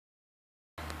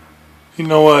You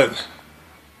know what?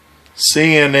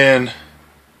 CNN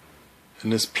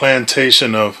and this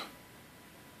plantation of,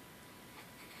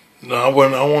 no, I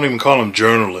won't even call them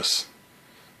journalists.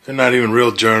 They're not even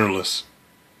real journalists.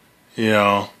 You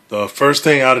know, the first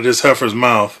thing out of this heifer's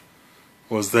mouth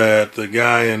was that the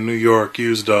guy in New York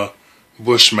used a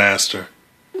Bushmaster.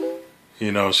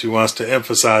 You know, she wants to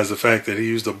emphasize the fact that he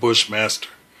used a Bushmaster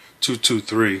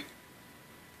 223.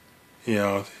 You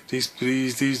know, these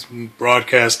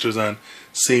broadcasters on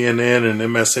CNN and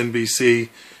MSNBC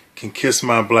can kiss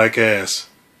my black ass.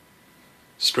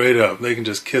 Straight up, they can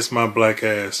just kiss my black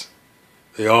ass.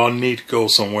 They all need to go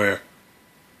somewhere.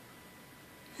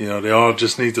 You know, they all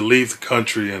just need to leave the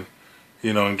country and,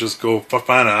 you know, and just go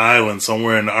find an island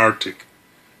somewhere in the Arctic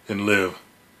and live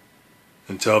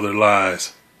and tell their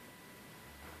lies.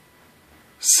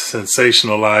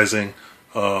 Sensationalizing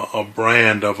a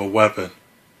brand of a weapon.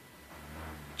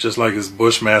 Just like it's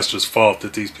Bushmaster's fault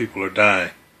that these people are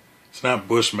dying. It's not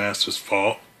Bushmaster's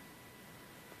fault.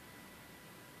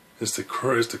 It's the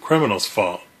criminal's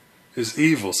fault. It's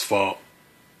evil's fault.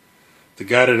 The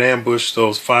guy that ambushed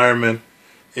those firemen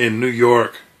in New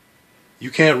York, you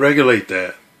can't regulate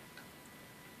that.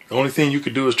 The only thing you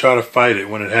could do is try to fight it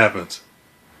when it happens.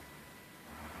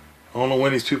 I don't know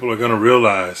when these people are going to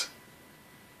realize.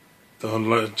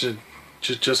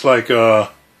 Just like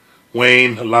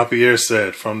Wayne LaPierre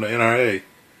said from the NRA,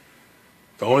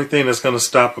 the only thing that's going to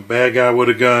stop a bad guy with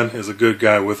a gun is a good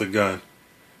guy with a gun.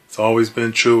 It's always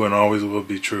been true and always will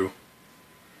be true.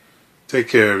 Take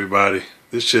care, everybody.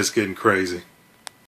 This shit's getting crazy.